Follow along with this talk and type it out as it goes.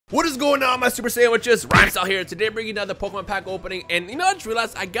What is going on, my super sandwiches? Rhymestyle here. Today bringing another Pokemon pack opening, and you know, I just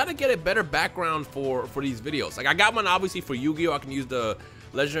realized I gotta get a better background for these videos. Like, I got one obviously for Yu-Gi-Oh! I can use the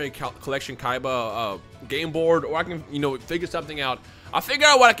Legendary Collection Kaiba game board, or I can, you know, figure something out. I'll figure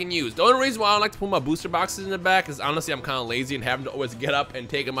out what I can use. The only reason why I don't like to put my booster boxes in the back is honestly I'm kind of lazy and having to always get up and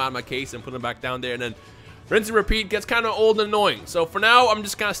take them out of my case and put them back down there, and then rinse and repeat gets kind of old and annoying. So for now, I'm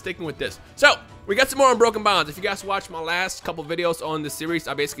just kind of sticking with this. So we got some more Unbroken Bonds. If you guys watched my last couple videos on this series,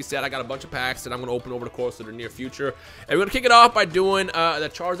 I basically said I got a bunch of packs that I'm going to open over the course of the near future. And we're going to kick it off by doing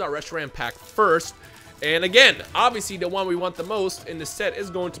the Charizard Reshiram pack first. And again, obviously the one we want the most in this set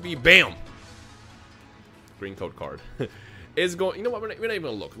is going to be BAM! Green code card. Is going, you know what, we're not even going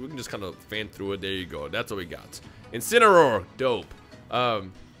to look. We can just kind of fan through it. There you go. That's what we got. Incineroar, dope.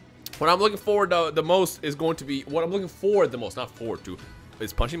 What I'm looking forward to the most is going to be, what I'm looking forward the most, not forward to,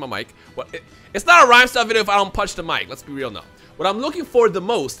 is punching my mic. It's not a Rhymestyle video if I don't punch the mic. Let's be real now. What I'm looking forward the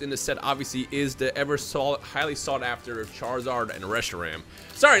most in this set, obviously, is the highly sought after Charizard and Reshiram.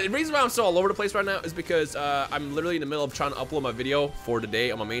 Sorry, the reason why I'm so all over the place right now is because I'm literally in the middle of trying to upload my video for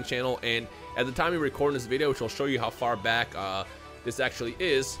today on my main channel, and at the time of recording this video, which will show you how far back this actually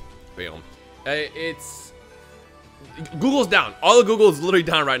is, bam, Google's down. All of Google is literally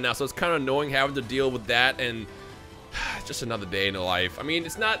down right now, so it's kind of annoying having to deal with that, and just another day in the life. I mean,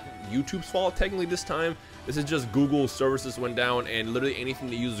 it's not YouTube's fault technically this time. This is just Google's services went down, and literally anything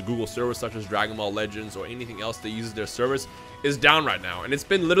that uses Google service, such as Dragon Ball Legends or anything else that uses their service, is down right now. And it's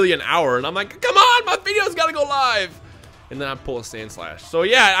been literally an hour, and I'm like, come on, my video's gotta go live. And then I pull a Sand Slash. So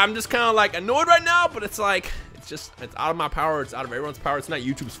yeah, I'm just kind of like annoyed right now, but it's like, it's out of my power. It's out of everyone's power. It's not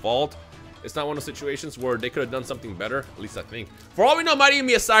YouTube's fault. It's not one of those situations where they could have done something better, at least I think. For all we know, it might even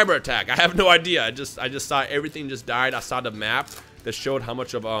be a cyber attack. I have no idea. I just saw everything just died. I saw the map that showed how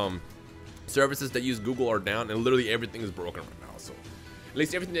much of services that use Google are down, and literally everything is broken right now. So at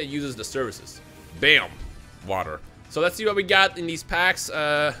least everything that uses the services. Bam! Water. So let's see what we got in these packs.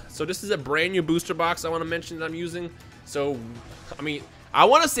 So this is a brand new booster box I want to mention that I'm using. So, I mean, I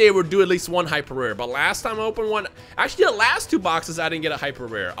want to say we're due at least one hyper rare, but last time I opened one, actually the last two boxes I didn't get a hyper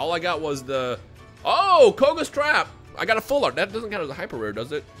rare. All I got was the, oh, Koga's Trap. I got a full art. That doesn't count as a hyper rare,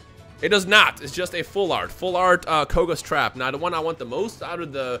 does it? It does not. It's just a full art. Full art Koga's Trap. Now the one I want the most out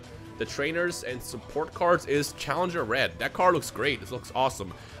of the trainers and support cards is Challenger Red. That card looks great. This looks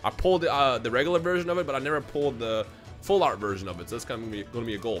awesome. I pulled the regular version of it, but I never pulled the full art version of it, so that's going to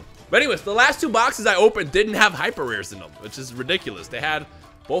be a goal. But anyways, the last two boxes I opened didn't have hyper rares in them, which is ridiculous. They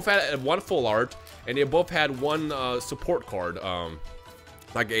both had one full art, and they both had one support card,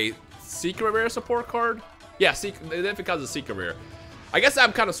 like a secret rare support card. Yeah, because of secret rare. I guess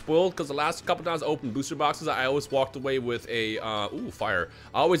I'm kind of spoiled because the last couple times I opened booster boxes, I always walked away with a ooh, fire.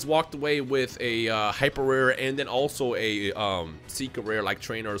 I always walked away with a hyper rare and then also a secret rare like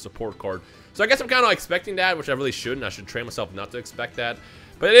trainer or support card. So I guess I'm kind of expecting that, which I really shouldn't. I should train myself not to expect that.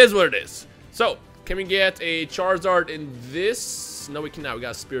 But it is what it is. So, can we get a Charizard in this? No, we cannot. We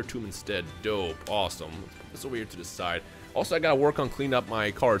got a Spiritomb instead. Dope. Awesome. It's over here to the side. Also, I got to work on cleaning up my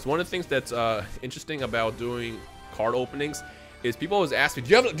cards. One of the things that's interesting about doing card openings is people always ask me, do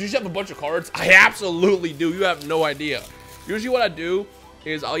you have a bunch of cards? I absolutely do. You have no idea. Usually what I do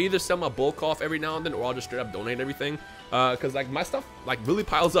is I'll either sell my bulk off every now and then, or I'll just straight up donate everything. Because like my stuff like really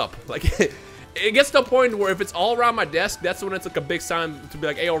piles up. Like it gets to a point where if it's all around my desk, that's when it's like a big sign to be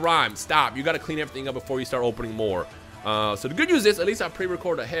like, hey, yo, Rhyme, stop. You got to clean everything up before you start opening more. So the good news is at least I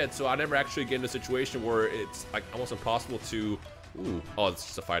pre-record ahead, so I never actually get in a situation where it's like almost impossible to, ooh, oh, it's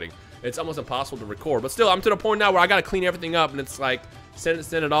just a fighting. It's almost impossible to record. But still, I'm to the point now where I got to clean everything up, and it's like send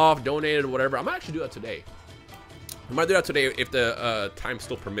it off, donate it, or whatever. I might actually do that today. I might do that today if the time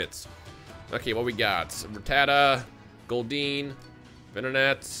still permits. Okay, what we got? Rattata, Goldeen,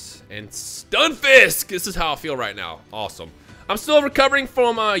 Venonat, and Stunfisk. This is how I feel right now. Awesome. I'm still recovering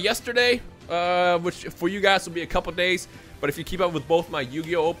from yesterday, which for you guys will be a couple days. But if you keep up with both my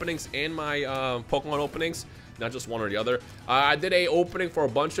Yu-Gi-Oh openings and my Pokemon openings, not just one or the other, I did a opening for a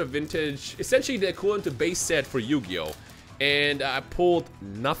bunch of vintage, essentially the equivalent to base set for Yu-Gi-Oh. And I pulled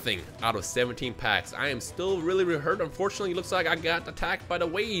nothing out of 17 packs. I am still really hurt. Unfortunately, it looks like I got attacked by the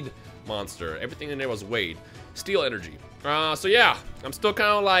Wade monster. Everything in there was Wade. Steel energy. So yeah, I'm still kind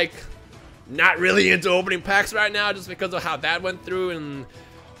of like not really into opening packs right now just because of how that went through, and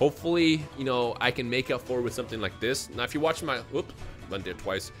hopefully, you know, I can make up for it with something like this. Now, if you watch my, whoops, went there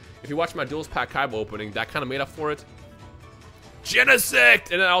twice. If you watch my Duels Pack Kaiba opening, that kind of made up for it. Genesect!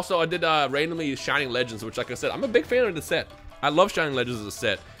 And then also I did randomly Shining Legends, which like I said, I'm a big fan of the set. I love Shining Legends as a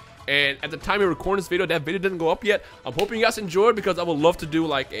set. And at the time of recording this video, that video didn't go up yet. I'm hoping you guys enjoyed, because I would love to do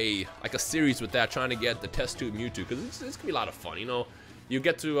like a series with that, trying to get the test tube Mewtwo, because it's gonna be a lot of fun, you know. You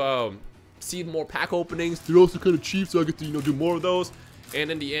get to see more pack openings. They're also kind of cheap, so I get to, you know, do more of those.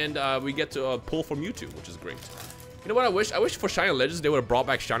 And in the end, we get to pull from YouTube, which is great. You know what I wish? I wish for Shiny Legends, they would have brought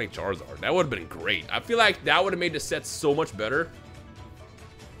back Shiny Charizard. That would have been great. I feel like that would have made the set so much better.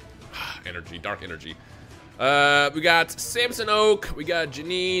 Energy, dark energy. We got Samson Oak, we got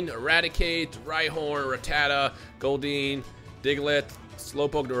Janine, Eradicate, Rhyhorn, Rattata, Goldeen, Diglett,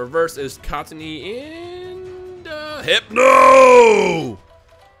 Slowpoke. The reverse is Cottony, and Hypno!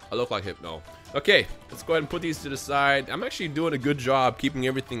 I look like Hypno. Okay, let's go ahead and put these to the side. I'm actually doing a good job keeping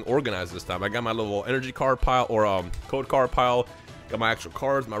everything organized this time. I got my little energy card pile, or code card pile. Got my actual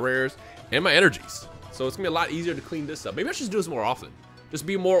cards, my rares, and my energies. So it's gonna be a lot easier to clean this up. Maybe I should do this more often. Just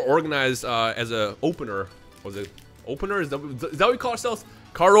be more organized as a opener. Was it opener? Is that what we call ourselves?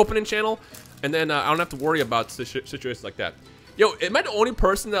 Card opening channel? And then I don't have to worry about situations like that. Yo, am I the only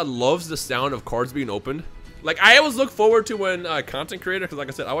person that loves the sound of cards being opened? Like, I always look forward to when content creator, because like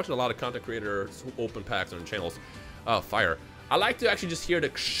I said, I watch a lot of content creators who open packs on their channels. Fire. I like to actually just hear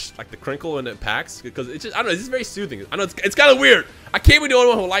the like the crinkle in the packs, because it's just, I don't know, it's just very soothing. I know it's kind of weird. I can't be the only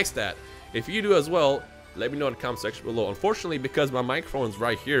one who likes that. If you do as well, let me know in the comment section below. Unfortunately, because my microphone's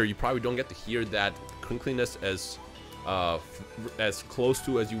right here, you probably don't get to hear that crinkliness as close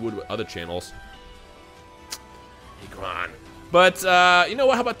to as you would with other channels. Hey, come on. But you know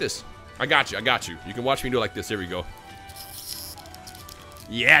what? How about this? I got you. I got you. You can watch me do it like this. Here we go.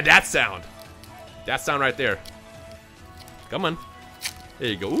 Yeah, that sound. That sound right there. Come on. There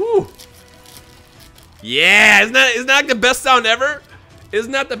you go. Ooh. Yeah, isn't that the best sound ever?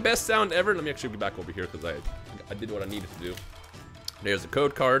 Isn't that the best sound ever? Let me actually get back over here because I did what I needed to do. There's the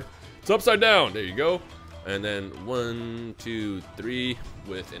code card. It's upside down. There you go. And then 1, 2, 3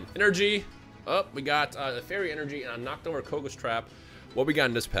 with an energy. Oh, we got a fairy energy, and I knocked over Koga's trap. What we got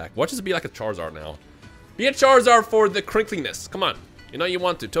in this pack? Watch this be like a Charizard now. Be a Charizard for the crinkliness. Come on. You know you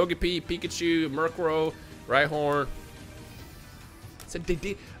want to. Togepi, Pikachu, Murkrow, Rhyhorn.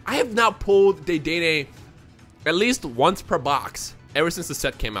 I have not pulled Dedenne at least once per box ever since the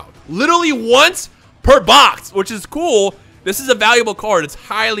set came out. Literally once per box, which is cool. This is a valuable card. It's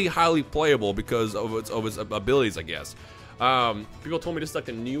highly, highly playable because of its abilities, I guess. People told me this is like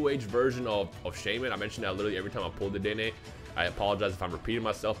a new age version of Shaman. I mentioned that literally every time I pulled Dedenne. I apologize if I'm repeating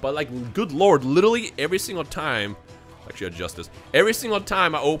myself, but like, good lord, literally every single time. Actually, adjust this. Every single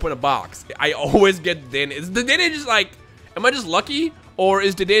time I open a box, I always get Dedenne. Is the Dedenne just like, am I just lucky, or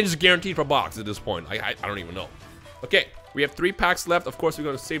is Dedenne just guaranteed per box at this point? I don't even know. Okay, we have 3 packs left. Of course, we're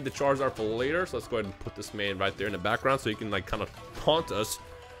going to save the Charizard for later, so let's go ahead and put this man right there in the background so he can like kind of taunt us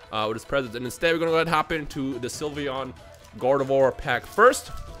with his presence. And instead, we're going to go ahead and hop into the Sylveon Gardevoir pack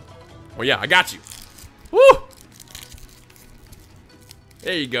first. Oh yeah, I got you. Woo!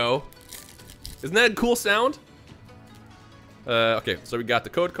 There you go. Isn't that a cool sound? Okay, so we got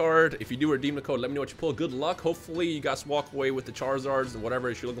the code card. If you do redeem the code, let me know what you pull. Good luck. Hopefully, you guys walk away with the Charizards and whatever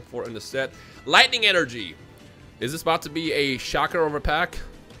you're looking for in the set. Lightning Energy. Is this about to be a shocker of a pack?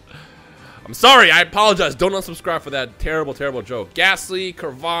 I'm sorry. I apologize. Don't unsubscribe for that terrible, terrible joke. Ghastly,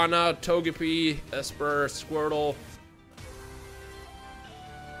 Carvanha, Togepi, Esper, Squirtle.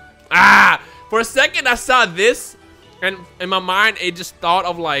 Ah! For a second, I saw this. And in my mind, it just thought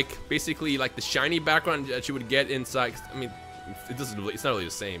of like basically like the shiny background that you would get inside. I mean, it's not really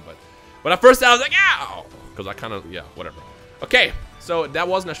the same, but when I first saw it, I was like, ow, because I kind of, yeah, whatever. Okay, so that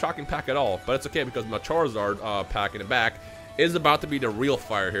wasn't a shocking pack at all, but it's okay because my Charizard pack in the back is about to be the real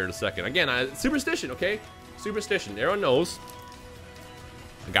fire here in a second. Again, superstition, okay? Superstition. Everyone knows.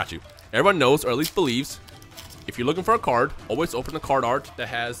 I got you. Everyone knows, or at least believes. If you're looking for a card, always open the card art that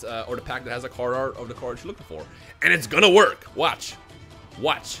has, or the pack that has a card art of the card you're looking for. And it's gonna work. Watch.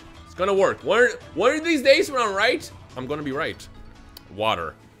 Watch. It's gonna work. One of these days when I'm right, I'm gonna be right.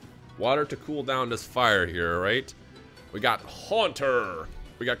 Water. Water to cool down this fire here, right? We got Haunter.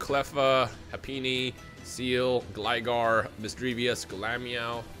 We got Cleffa, Happiny, Seal, Gligar, Misdrevious,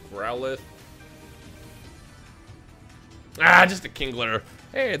 Galamiao, Growlithe. Ah, just a Kingler.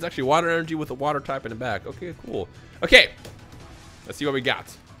 Hey, it's actually water energy with a water type in the back. Okay, cool. Okay, let's see what we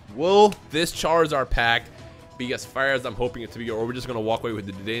got. Will this Charizard pack be as fire as I'm hoping it to be, or we're just gonna walk away with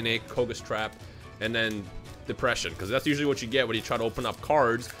the Dedenne, Koga's Trap, and then Depression? Because that's usually what you get when you try to open up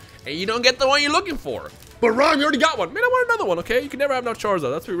cards and you don't get the one you're looking for. But Rhyme, you already got one. Man, I want another one, okay? You can never have enough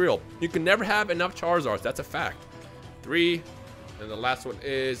Charizard. Let's be real. You can never have enough Charizards. That's a fact. 3, and the last one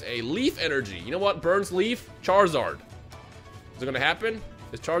is a Leaf Energy. You know what? Burns Leaf, Charizard. Is it gonna happen?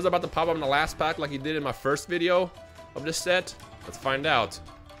 Is Charizard about to pop up in the last pack like he did in my first video of this set? Let's find out.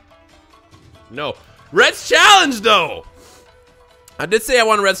 No. Red's Challenge, though! I did say I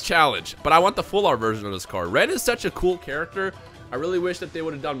want Red's Challenge, but I want the full art version of this card. Red is such a cool character I really wish that they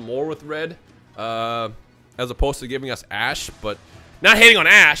would have done more with Red, as opposed to giving us Ash, but not hating on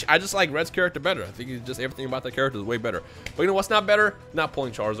Ash. I just like Red's character better. I think he's just everything about that character is way better. But you know what's not better? Not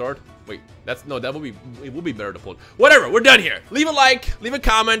pulling Charizard. Wait, that's no, that will be, it will be better to pull. Whatever, we're done here. Leave a like, leave a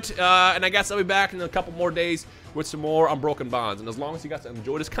comment, and I guess I'll be back in a couple more days with some more Unbroken Bonds. And as long as you guys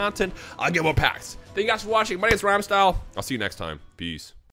enjoy this content, I'll get more packs. Thank you guys for watching. My name is Rhymestyle. I'll see you next time. Peace.